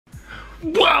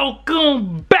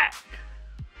Welcome back.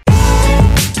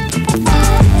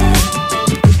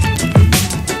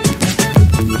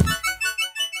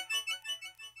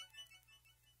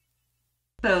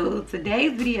 So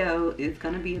today's video is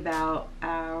going to be about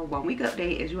our 1 week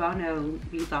update. As you all know,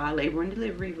 you saw our labor and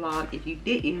delivery vlog. If you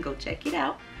didn't, go check it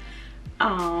out.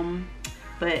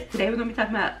 But today we're going to be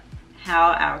talking about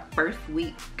how our first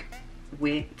week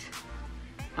went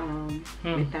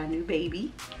with our new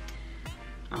baby.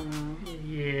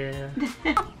 Yeah.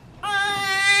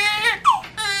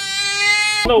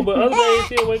 No, but other days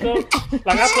he'll wake up.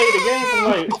 Like I played the game from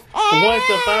like 1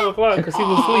 to 5 o'clock because he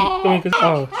was asleep. I mean, cause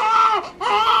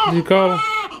did you call him?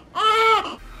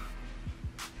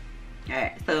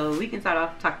 Alright, so we can start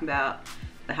off talking about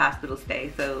the hospital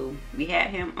stay. So we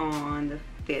had him on the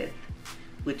 5th,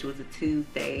 which was a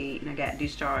Tuesday, and I got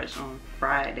discharged on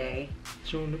Friday.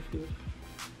 June the 5th.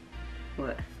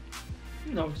 What?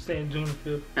 No, I'm saying June the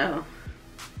 5th. Oh.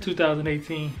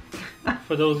 2018.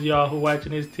 For those of y'all who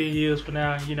watching this 10 years from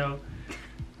now, you know,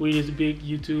 we is a big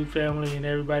YouTube family and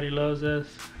everybody loves us.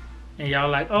 And y'all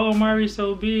like, oh, Mari's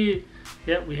so big.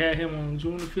 Yep, we had him on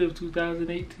June the 5th,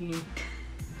 2018.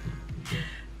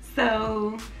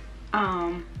 So,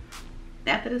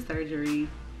 after the surgery,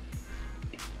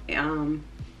 the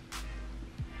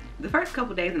first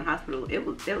couple days in the hospital, it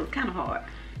was kind of hard.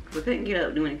 I couldn't get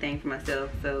up, do anything for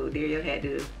myself, so Dario had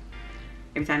to,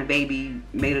 every time the baby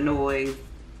made a noise,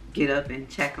 get up and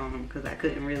check on him because I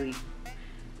couldn't really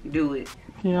do it.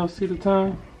 Can y'all see the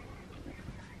time?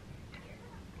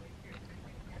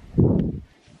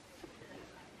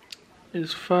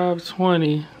 It's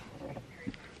 5:20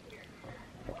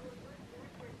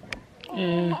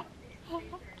 and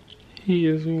he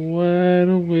is wide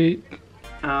awake.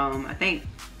 I think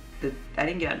I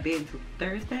didn't get out of bed until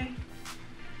Thursday.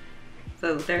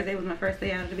 So Thursday was my first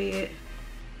day out of the bed.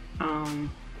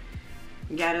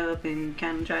 Got up and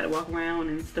kind of tried to walk around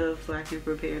and stuff so I can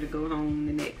prepare to go home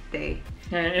the next day.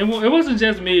 And it wasn't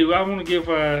just me. I want to give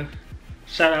a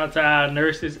shout out to our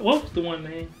nurses. What was the one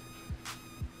name?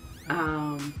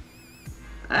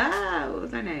 What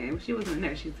was her name? She wasn't a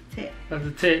nurse, she was a tech. That's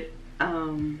a tech.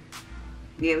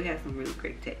 Yeah, we had some really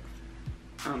great techs.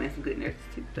 And some good nurses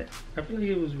too, but I feel like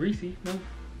it was Reese, no?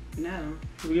 No.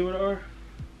 Did we give it an R?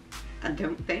 I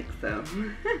don't think so.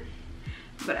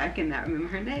 But I cannot remember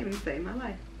her name and save my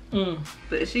life.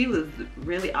 But she was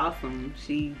really awesome.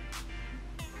 She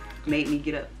made me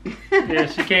get up. Yeah,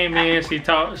 she came in, she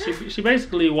talked, she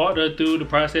basically walked her through the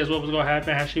process, what was gonna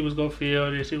happen, how she was gonna feel,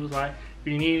 and she was like,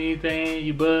 if you need anything,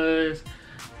 you buzz.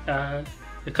 The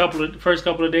first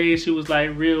couple of days she was like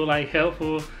real like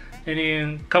helpful, and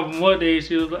then a couple more days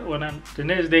she was like, the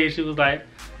next day she was like,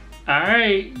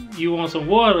 alright, you want some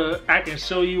water, I can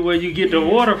show you where you get the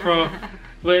water from.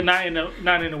 But not in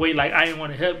a way like I didn't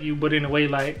want to help you, but in a way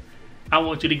like I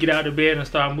want you to get out of bed and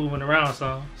start moving around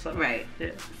some. So, right. Yeah.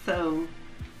 So,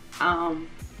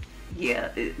 yeah,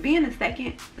 being a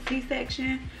second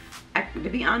C-section, to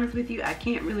be honest with you, I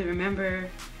can't really remember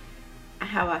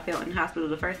how I felt in the hospital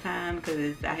the first time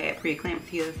because I had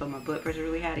pre-eclampsia, so my blood pressure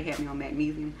really high. They had me on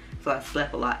magnesium, so I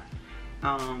slept a lot.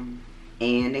 And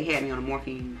they had me on a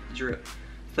morphine drip.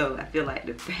 So I feel like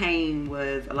the pain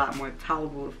was a lot more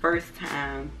tolerable the first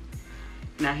time.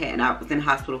 And I was in the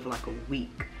hospital for like a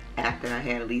week after I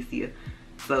had ALEECIA.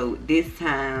 So this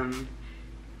time,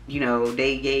 you know,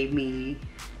 they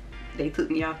took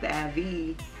me off the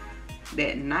IV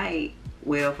that night,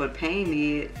 well, for the pain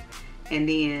meds, and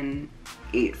then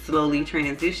it slowly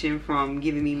transitioned from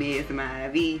giving me meds in my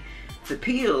IV to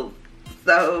pills.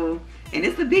 So, and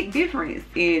it's a big difference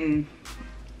in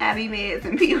IV meds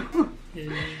and pills. Yeah.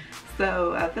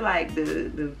 So I feel like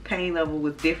the pain level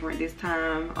was different this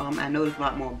time. I noticed a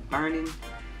lot more burning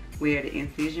where the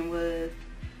incision was.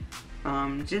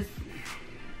 Just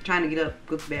trying to get up,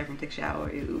 go to the bathroom, take a shower.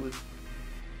 It was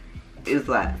a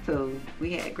lot. So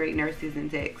we had great nurses and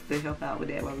techs to help out with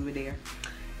that while we were there.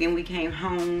 Then we came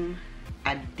home.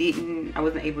 I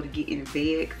wasn't able to get in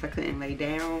bed because I couldn't lay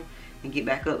down and get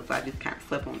back up. So I just kind of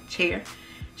slept on a chair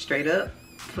straight up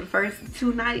for the first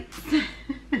 2 nights.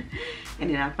 And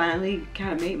then I finally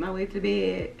kind of made my way to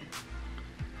bed.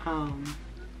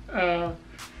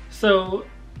 So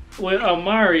with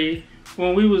Amari,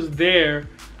 when we was there,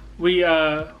 we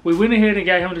went ahead and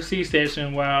got him the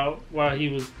C-section while he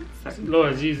was,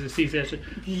 Lord Jesus, C-section.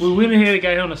 We went ahead and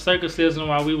got him the circumcision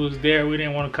while we was there. We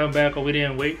didn't want to come back, or we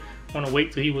didn't want to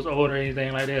wait till he was older or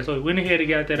anything like that. So we went ahead and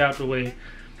got that out the way.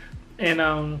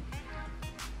 And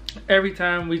every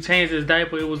time we changed his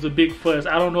diaper, it was a big fuss.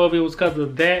 I don't know if it was because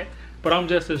of that, but I'm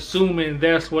just assuming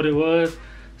that's what it was.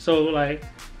 So like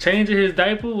changing his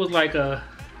diaper was like a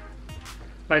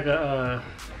like a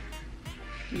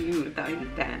You would have thought he was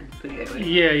dying. Put it that way.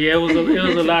 yeah, it was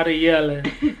a lot of yelling.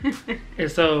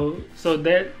 And so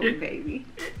that Poor baby.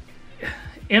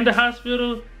 in the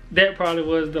hospital, that probably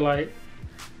was the like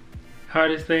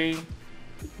hardest thing.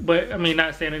 But I mean,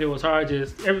 not saying that it was hard,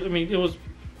 I mean, it was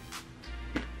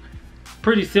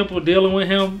pretty simple dealing with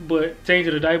him, but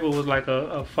changing the diaper was like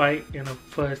a fight and a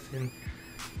fuss and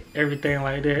everything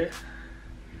like that.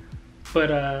 But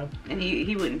and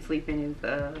he wouldn't sleep in his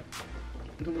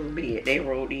little bed they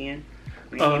rolled in.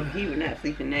 He would not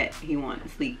sleep in that. He wanted to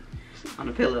sleep on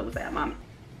the pillow beside Mama.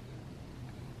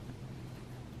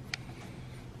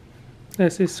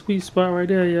 That's his sweet spot right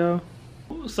there, y'all.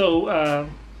 So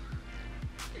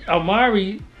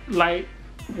Amari,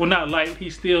 he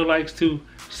still likes to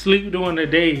sleep during the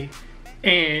day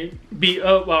and be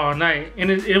up all night.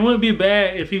 And it wouldn't be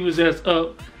bad if he was just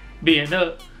up, being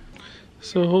up.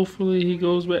 So hopefully he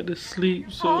goes back to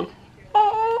sleep. So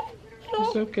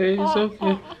it's okay, it's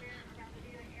okay.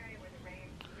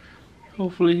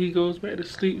 Hopefully he goes back to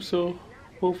sleep so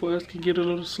both of us can get a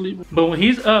little sleep. But when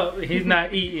he's up and he's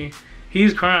not eating,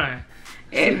 he's crying.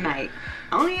 At night.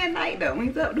 Only at night though. When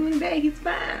he's up during the day, he's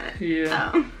fine.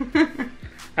 Yeah.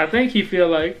 I think he feel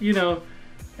like, you know,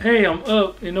 hey, I'm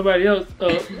up and nobody else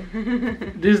up.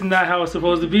 This is not how it's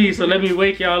supposed to be, so let me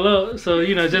wake y'all up. So,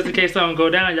 you know, just in case something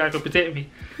go down, y'all can protect me.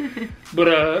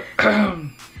 But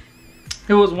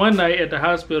it was one night at the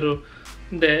hospital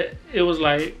that it was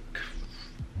like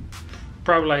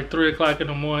probably like 3 o'clock in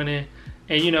the morning.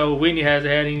 And you know, Whitney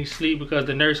hasn't had any sleep because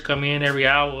the nurse come in every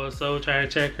hour or so trying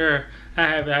to check her. I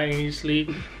haven't had any sleep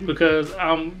because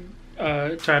I'm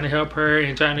trying to help her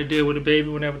and trying to deal with the baby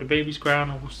whenever the baby's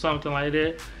crying or something like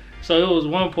that. So it was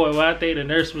one point where I think the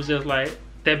nurse was just like,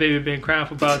 that baby been crying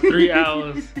for about 3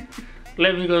 hours.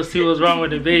 Let me go see what's wrong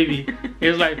with the baby. It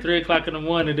was like 3 o'clock in the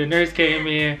morning. The nurse came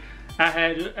in. I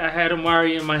had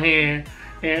Amari in my hand,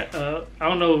 and I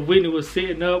don't know if Whitney was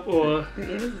sitting up or. Yeah,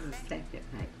 this is a second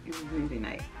night. It was Wednesday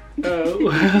night.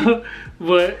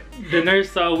 But the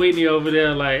nurse saw Whitney over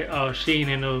there like, oh, she ain't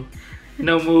in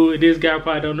no mood. This guy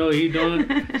probably don't know what he doing.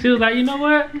 She was like, you know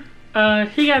what?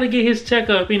 He got to get his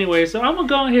checkup anyway, so I'm gonna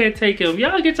go ahead and take him.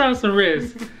 Y'all get y'all some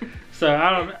rest. So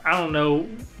I don't know.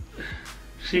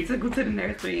 She took him to the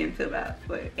nursery until about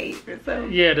what, 8 or so.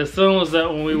 Yeah, the sun was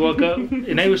up when we woke up,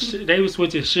 and they was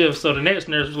switching shifts. So the next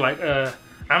nurse was like,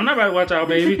 I'm not about to watch our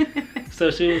baby. So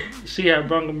she had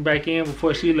brought him back in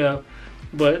before she left.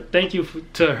 But thank you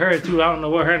to her too. I don't know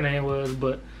what her name was,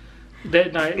 but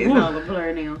that night it's all a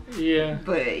blur now. Yeah.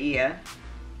 But yeah,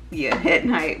 that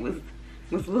night was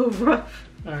a little rough.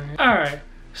 All right.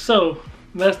 So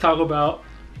let's talk about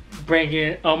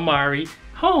bringing Amari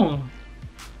home.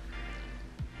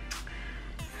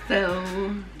 So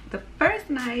the first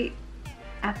night,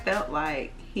 I felt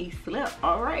like he slept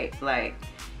all right. Like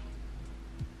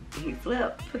he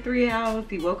slept for 3 hours.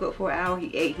 He woke up for an hour.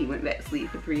 He ate. He went back to sleep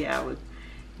for 3 hours.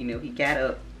 You know, he got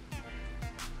up.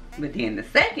 But then the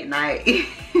second night,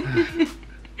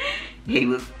 he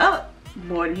was up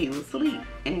more than he was asleep.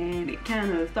 And it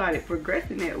kind of started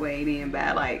progressing that way. Then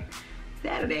by like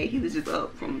Saturday, he was just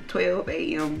up from 12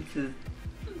 a.m. to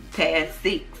past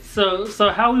 6. So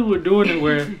how we were doing it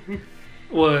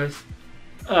was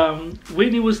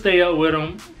Whitney would stay up with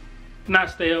him. Not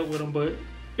stay up with him, but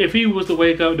if he was to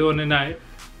wake up during the night,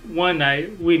 one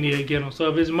night, Whitney would get him.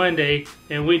 So if it's Monday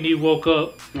and Whitney woke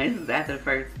up. This is after the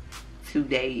first 2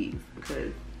 days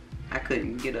because I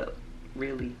couldn't get up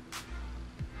really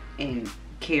and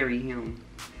carry him.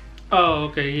 Oh,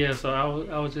 okay, yeah. So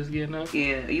I was just getting up.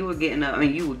 Yeah, you were getting up. I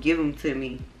mean, you would give him to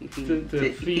me if he,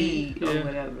 to feed or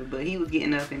whatever. But he was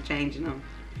getting up and changing them.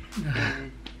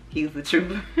 And he was a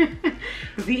trooper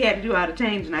because he had to do all the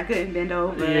changing. I couldn't bend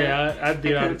over. Yeah, I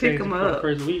did all the changing for the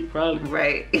first week probably.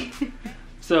 Right.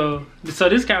 So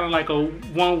this kind of like a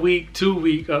 1 week, 2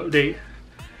 week update.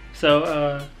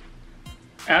 So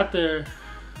after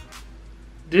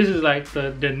this is like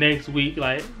the next week,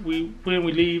 like when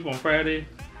we leave on Friday.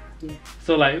 Yeah.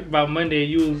 So like by Monday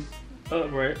you was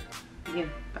up, right? Yeah,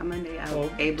 by Monday I was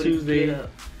able to get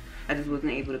up. I just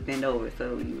wasn't able to bend over,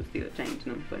 so you were still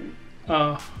changing them for me.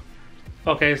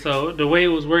 Okay, so the way it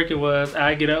was working was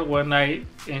I get up one night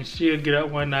and she'll get up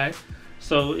one night.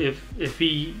 So if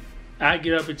I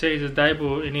get up and change his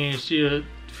diaper and then she'll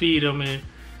feed him and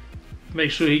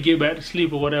make sure he get back to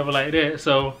sleep or whatever like that.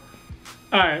 So,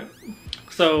 alright.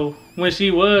 So when she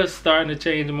was starting to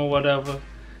change him or whatever,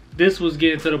 this was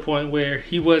getting to the point where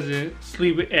he wasn't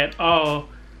sleeping at all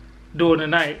during the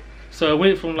night. So it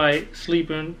went from like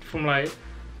sleeping from like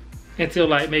until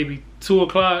like maybe 2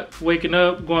 o'clock, waking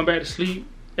up, going back to sleep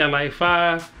at like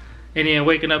 5, and then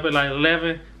waking up at like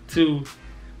 11 to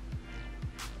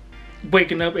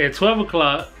waking up at 12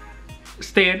 o'clock,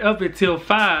 staying up until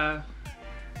 5,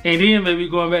 and then maybe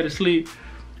going back to sleep.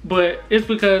 But it's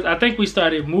because I think we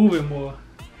started moving more.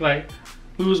 Like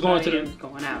we was going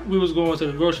we was going to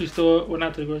the grocery store. Well,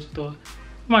 not to the grocery store.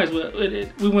 Might as well.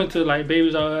 We went to like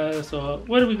Baby's R Us, or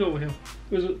where did we go with him?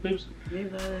 Was it Baby's?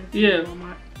 Yeah.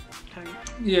 Walmart.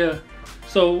 Yeah.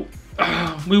 So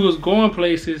we was going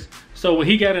places. So when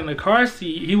he got in the car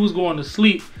seat, he was going to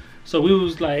sleep. So we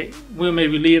was like, we'll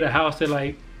maybe leave the house at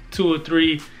like 2 or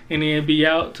 3, and then be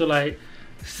out to like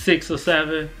 6 or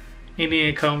 7, and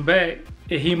then come back.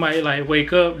 And he might like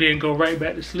wake up, then go right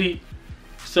back to sleep.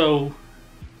 So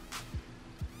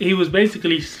he was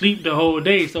basically asleep the whole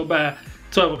day. So by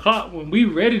 12 o'clock, when we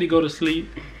ready to go to sleep,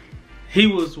 he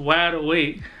was wide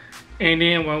awake. And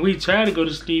then when we tried to go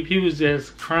to sleep, he was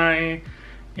just crying,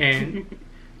 and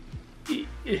it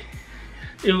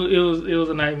was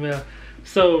a nightmare.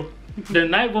 So the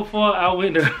night before I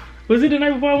went to, was it the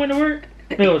night before I went to work?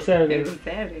 No, it was Saturday. It was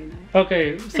Saturday night.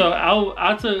 Okay, so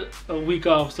I took a week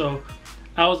off, so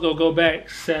I was gonna go back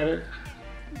Saturday.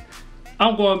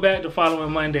 I'm going back the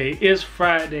following Monday. It's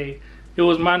Friday. It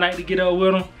was my night to get up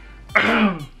with him.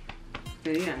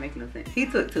 You're not making no sense. He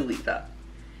took 2 weeks off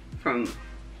from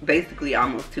basically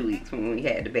almost 2 weeks from when we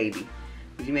had the baby.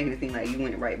 But you making it seem like you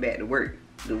went right back to work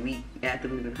the week after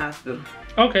we was in the hospital.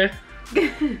 Okay.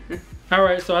 All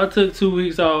right, so I took 2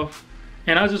 weeks off,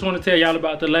 and I just want to tell y'all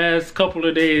about the last couple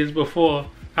of days before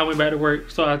I went back to work.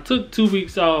 So I took 2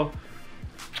 weeks off.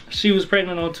 She was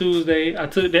pregnant on Tuesday. I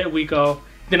took that week off.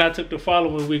 Then I took the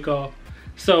following week off.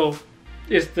 So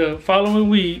it's the following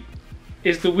week.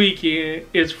 It's the weekend.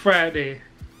 It's Friday.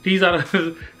 These are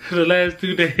the last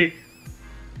 2 days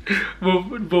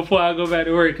before I go back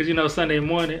to work. Because, you know, Sunday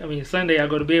I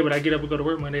go to bed, but I get up and go to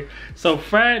work Monday. So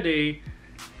Friday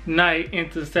night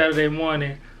into Saturday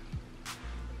morning,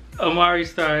 Amari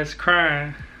starts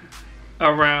crying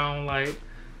around like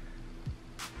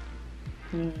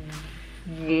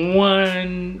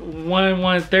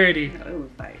 1:30. No, it was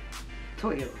like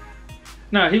 12.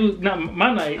 No, he was not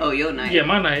my night. Oh, your night. Yeah,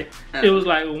 my night. It was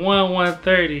like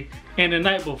 1:30, and the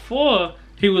night before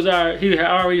he had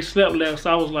already slept left.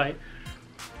 So I was like,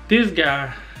 this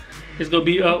guy is gonna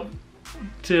be up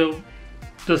till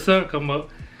the sun come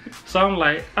up. So I'm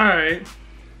like, all right,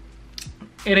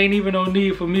 it ain't even no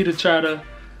need for me to try to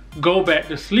go back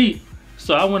to sleep.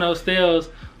 So I went upstairs,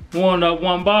 warmed up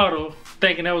 1 bottle,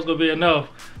 thinking that was gonna be enough.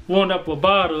 Warmed up a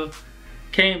bottle,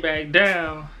 came back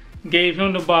down, gave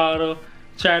him the bottle,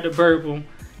 tried to burp him,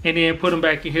 and then put him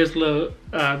back in his little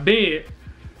bed.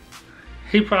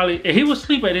 He was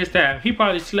asleep at this time. He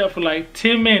probably slept for like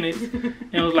 10 minutes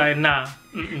and was like, nah,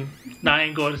 I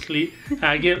ain't going to sleep.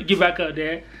 I get back up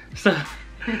there.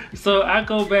 So I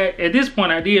go back. At this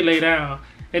point, I did lay down.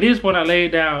 At this point, I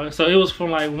laid down. So it was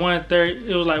from like 1:30.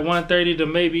 It was like 1:30 to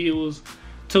maybe it was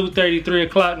 2:30, 3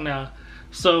 o'clock now.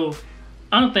 So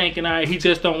I'm thinking, all right, he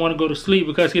just don't want to go to sleep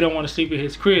because he don't want to sleep in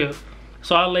his crib.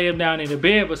 So I lay him down in the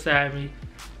bed beside me.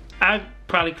 I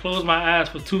probably closed my eyes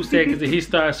for 2 seconds and he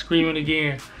started screaming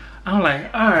again. I'm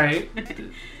like, all right,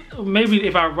 maybe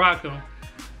if I rock him.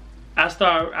 I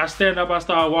stand up, I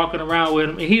start walking around with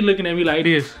him, and he looking at me like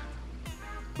this.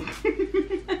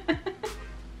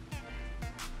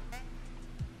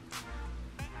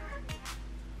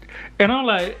 And I'm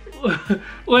like,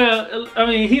 well, I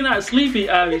mean, he not sleepy,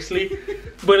 obviously,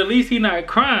 but at least he not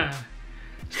crying.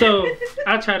 So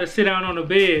I try to sit down on the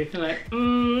bed, and like,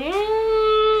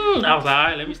 I was like, all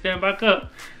right, let me stand back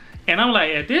up. And I'm like,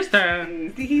 at this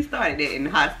time, see, he started that in the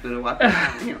hospital walking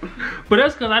around him. But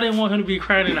that's because I didn't want him to be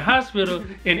crying in the hospital,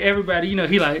 and everybody, you know,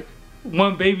 he like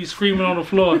one baby screaming on the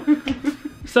floor.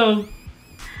 So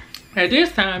at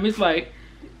this time, it's like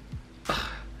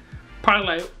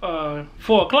probably like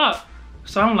 4 o'clock.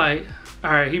 So I'm like,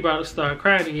 all right, he about to start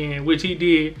crying again, which he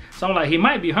did. So I'm like, he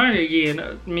might be hungry again.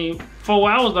 I mean,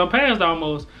 4 hours done passed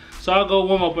almost. So I'll go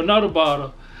warm up another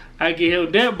bottle. I get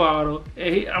him that bottle,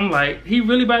 and I'm like, he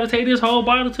really about to take this whole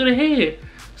bottle to the head.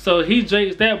 So he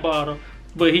drinks that bottle,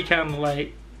 but he kind of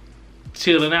like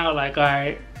chilling out, like, all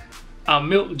right, I'm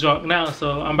milk drunk now,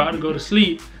 so I'm about to go to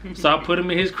sleep. So I put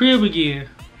him in his crib again.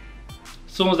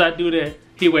 As soon as I do that,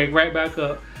 he wake right back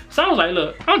up. So I was like,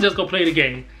 look, I'm just gonna play the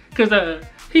game, because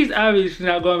he's obviously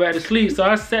not going back to sleep. So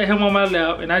I sat him on my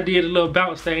lap, and I did a little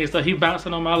bounce thing, so he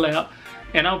bouncing on my lap,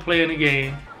 and I'm playing the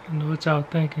game. I know what y'all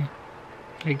thinking.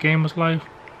 A game is life?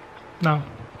 No.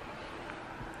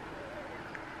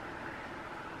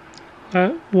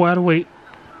 Why to wait?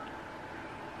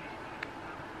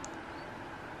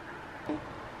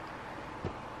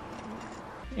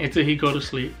 Until he go to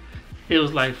sleep. It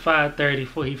was like 5:30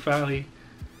 before he finally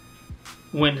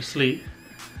went to sleep.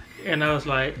 And I was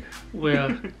like,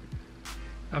 well,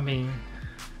 I mean,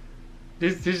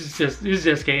 this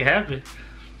just can't happen.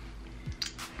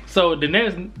 So the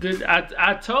next,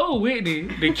 I told Whitney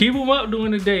to keep him up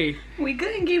during the day. We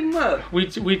couldn't keep him up. We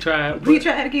tried. We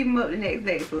tried to keep him up the next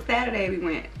day. So Saturday we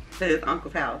went to his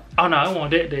uncle's house. Oh no, I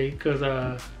wasn't that day because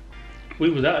we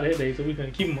was out that day, so we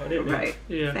couldn't keep him up that day. Right.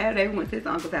 Yeah. Saturday we went to his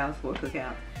uncle's house for a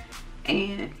cookout,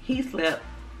 and he slept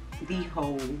the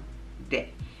whole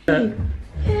day. She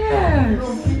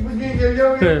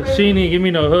didn't give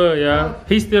me no hug, y'all.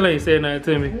 He still ain't said nothing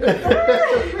to me.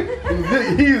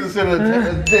 He's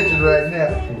attention right now.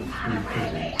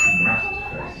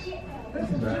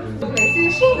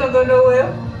 She ain't gonna go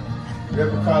nowhere.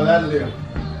 Never call that little.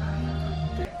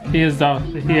 He is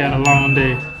exhausted. He had a long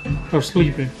day of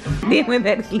sleeping. Then went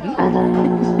back to sleep.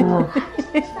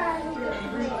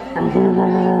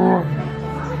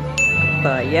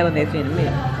 Start yelling at you in a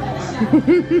minute.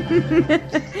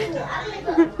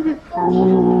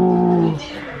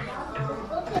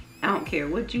 I don't care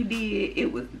what you did.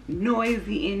 It was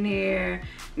noisy in there.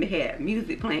 They had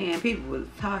music playing. People was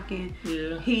talking.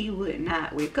 Yeah. He would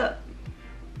not wake up.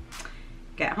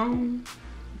 Got home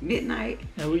midnight.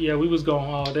 And we was gone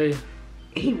all day.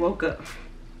 He woke up.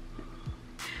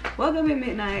 Woke up at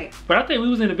midnight. But I think we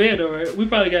was in the bed though, right? We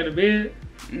probably got in the bed.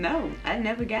 No, I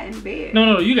never got in bed.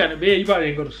 No, you got in the bed. You probably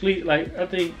didn't go to sleep. Like I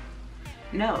think.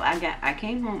 No, I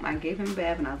came home. I gave him a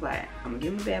bath, and I was like, I'm gonna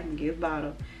give him a bath. I'm gonna give him a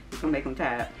bottle. It's gonna make him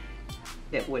tired.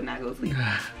 That would not go to sleep.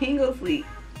 He didn't go to sleep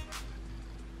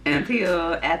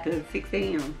until after 6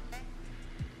 a.m.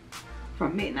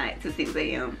 From midnight to 6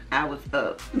 a.m. I was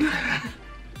up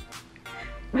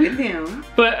with him.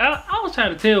 But I was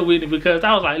trying to tell Whitney because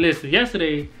I was like, listen,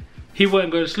 yesterday he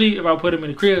wasn't going to sleep if I put him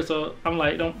in the crib. So I'm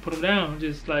like, don't put him down.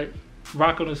 Just like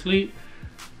rock him to sleep.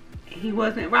 He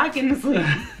wasn't rocking to sleep.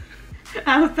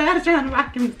 I was tired of trying to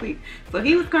rock him to sleep. So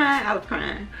he was crying, I was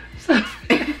crying. So,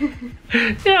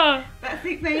 yeah. By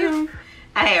 6 a.m.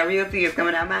 I had real tears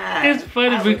coming out my eyes. It's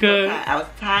funny because I was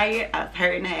tired, I was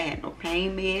hurting, I had no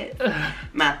pain meds.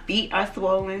 My feet are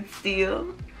swollen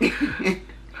still.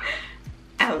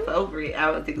 I was over it,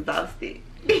 I was exhausted.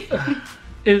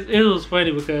 It was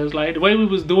funny because like the way we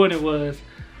was doing it was,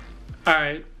 all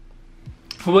right,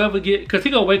 whoever cause he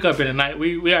gonna wake up in the night.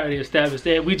 We already established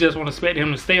that. We just want to expect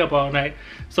him to stay up all night.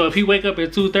 So if he wake up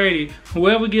at 2:30,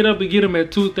 whoever get up and get him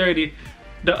at 2:30,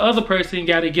 the other person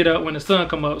got to get up when the sun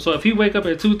come up. So if he wake up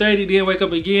at 2:30, then wake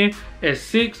up again at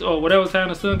 6 or whatever time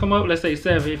the sun come up, let's say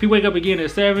 7. If he wake up again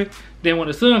at 7, then when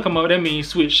the sun come up, that means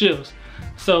switch shifts.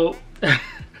 So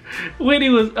when he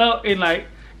was up and like,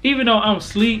 even though I'm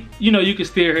asleep, you know, you can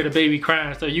still hear the baby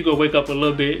crying. So you go wake up a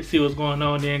little bit, see what's going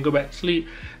on, then go back to sleep.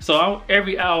 So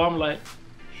every hour I'm like,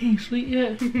 he ain't sleep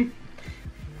yet. And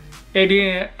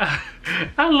then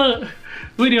I look,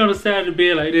 Whitney on the side of the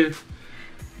bed like this.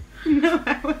 No,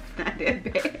 I was not that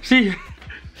bad. She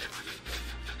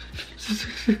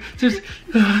just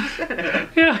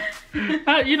yeah.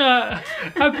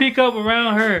 I pick up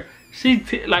around her. She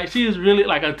is really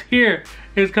like a tear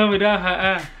is coming down her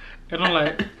eye, and I'm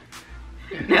like,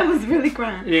 that was really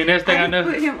crying. Yeah, next thing I know,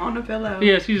 put him on the pillow.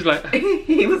 Yeah, she's like,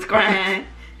 he was crying.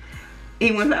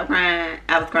 He wouldn't stop crying.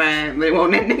 I was crying, but it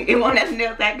wasn't nothing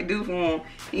else I could do for him.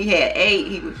 He had 8.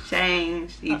 He was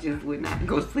changed. He just would not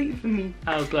go to sleep for me.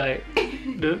 I was like,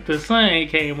 the sun ain't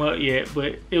came up yet,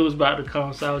 but it was about to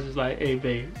come. So I was just like, hey,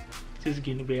 babe, just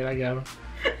get in the bed. I got him.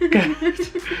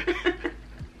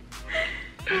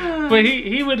 But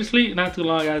he went to sleep not too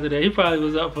long after that. He probably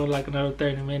was up for like another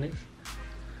 30 minutes.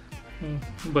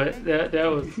 But that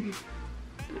was.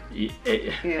 Yeah,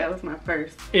 that was my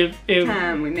first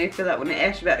time when they asked you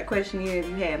about the questionnaire if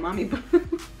you had mommy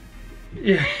blues.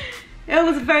 Yeah. That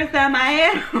was the first time I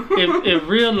had them. if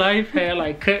real life had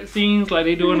like cut scenes like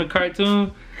they do in a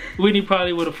cartoon, Whitney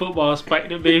probably with a football spiked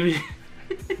the baby.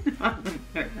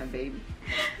 Hurt my baby.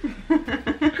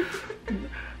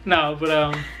 No,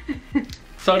 but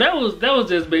so that was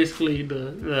just basically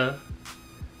the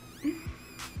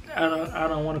I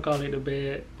don't want to call it the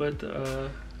bad, but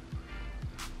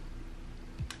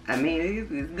I mean, it's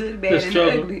good, bad, and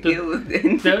ugly.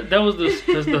 That was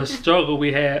the struggle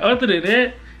we had. Other than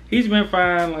that, he's been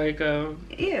fine. Like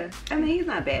yeah, I mean, he's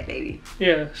not a bad baby.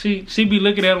 Yeah, she be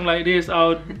looking at him like this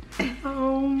all.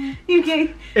 You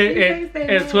can't.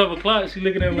 At 12 o'clock, she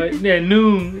looking at him like at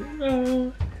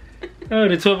noon.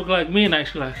 At 12 o'clock midnight,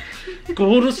 she like,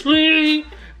 go to sleep,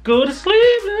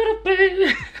 little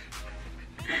baby.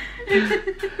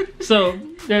 So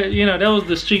that that was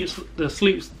the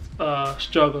sleep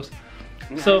struggles.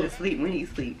 So I just sleep when he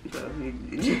sleeps. So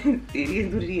it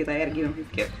is what it is. I had to give him his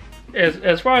gift.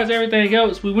 As far as everything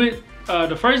else, we went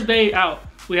the first day out.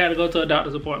 we had to go to a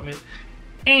doctor's appointment,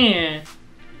 and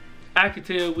I could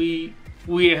tell we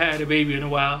ain't had a baby in a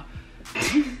while,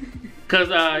 cause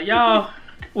y'all,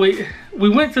 we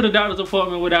went to the doctor's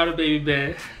appointment without a baby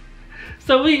bed.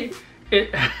 So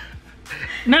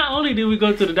not only did we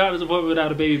go to the doctor's appointment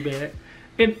without a baby bed,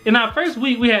 in our first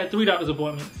week we had 3 doctor's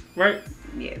appointments, right?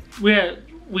 Yes. We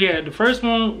had the first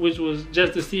one, which was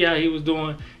just to see how he was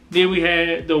doing. Then we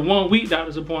had the 1 week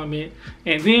doctor's appointment,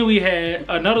 and then we had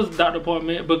another doctor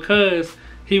appointment because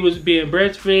he was being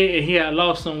breastfed and he had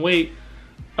lost some weight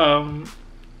from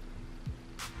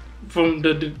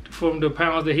the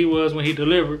pounds that he was when he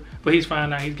delivered. But he's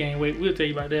fine now, he's gained weight. We'll tell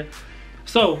you about that.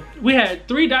 So we had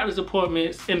 3 doctor's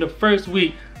appointments in the first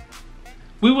week.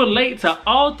 We were late to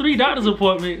all 3 doctor's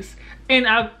appointments, and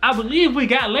I believe we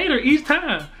got later each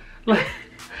time. Like,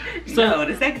 so, no,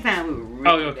 the second time we were really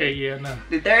oh, okay, late. yeah, no.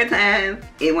 The third time,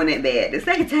 it wasn't that bad. The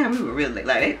second time, we were really late.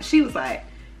 Like, she was like,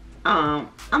 I'm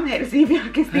gonna have to see if y'all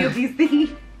can still be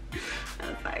seen. I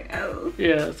was like, oh.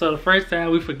 Yeah, so the first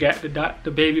time we forgot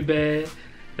the baby bag.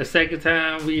 The second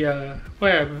time we,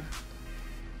 what happened?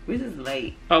 We just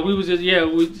late. Oh, we was just, yeah,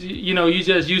 you know, you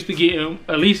just used to getting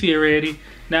ALEECIA ready.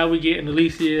 Now we getting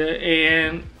ALEECIA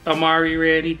and Amari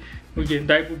ready. We getting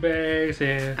diaper bags,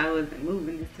 and I wasn't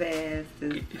moving as fast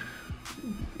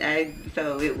as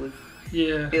so it was.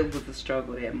 Yeah, it was a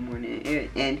struggle that morning.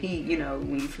 And he, you know,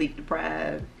 when you sleep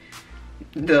deprived,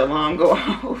 the alarm go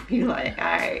off. You like, all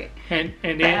right, and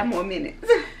then 5 more minutes.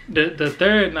 The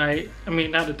third night, I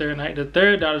mean not the third night, the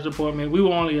third doctor's appointment, we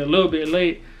were only a little bit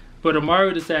late, but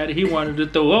Amari decided he wanted to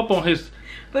throw up on his.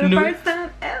 For the first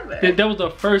time ever. That was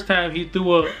the first time he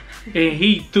threw up, and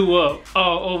he threw up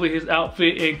all over his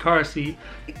outfit and car seat.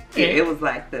 Yeah, it was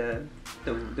like the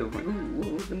what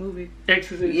was the movie?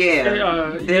 Exorcist. Yeah,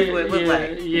 that's what it looked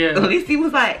like. Yeah. At least he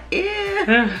was like,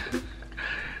 yeah.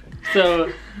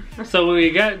 So when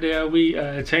we got there, we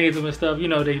changed them and stuff. You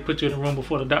know, they put you in the room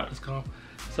before the doctors come.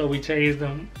 So we changed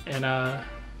them, and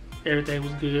everything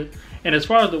was good. And as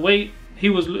far as the weight, he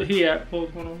had, what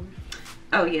was going on?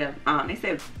 Oh yeah, they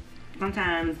said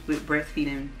sometimes with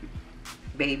breastfed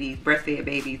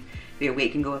babies, their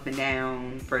weight can go up and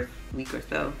down first week or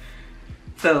so.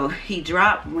 So he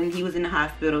dropped when he was in the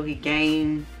hospital. He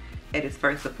gained at his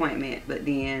first appointment, but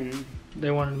then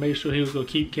they wanted to make sure he was gonna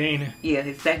keep gaining. Yeah,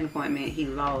 his second appointment he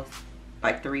lost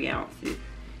like 3 ounces,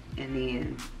 and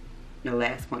then the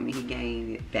last appointment he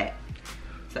gained it back.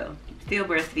 So still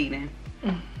breastfeeding.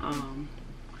 But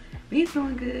he's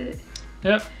doing good.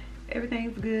 Yep.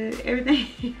 Everything's good. Everything.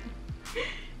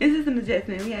 It's just an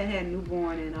adjustment. We hadn't had a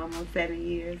newborn in almost 7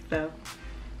 years, so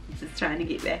just trying to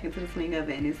get back into the swing of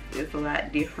it, and it's a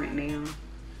lot different now.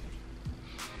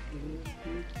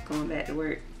 Going back to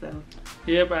work, so.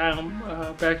 Yeah, but I'm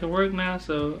back at work now,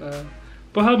 so.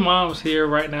 But her mom's here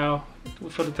right now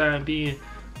for the time being,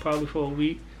 probably for a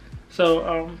week.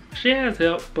 So she has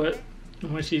help, but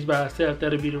when she's by herself,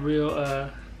 that'll be the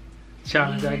real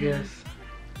challenge, I guess.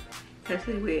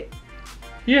 Especially with.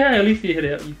 Yeah, at least he hit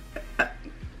help you.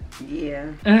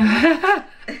 Yeah.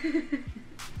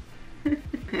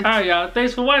 Alright, y'all.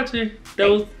 Thanks for watching. That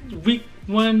was week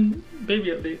 1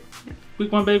 baby update.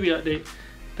 Week 1 baby update.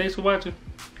 Thanks for watching.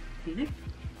 See you next time.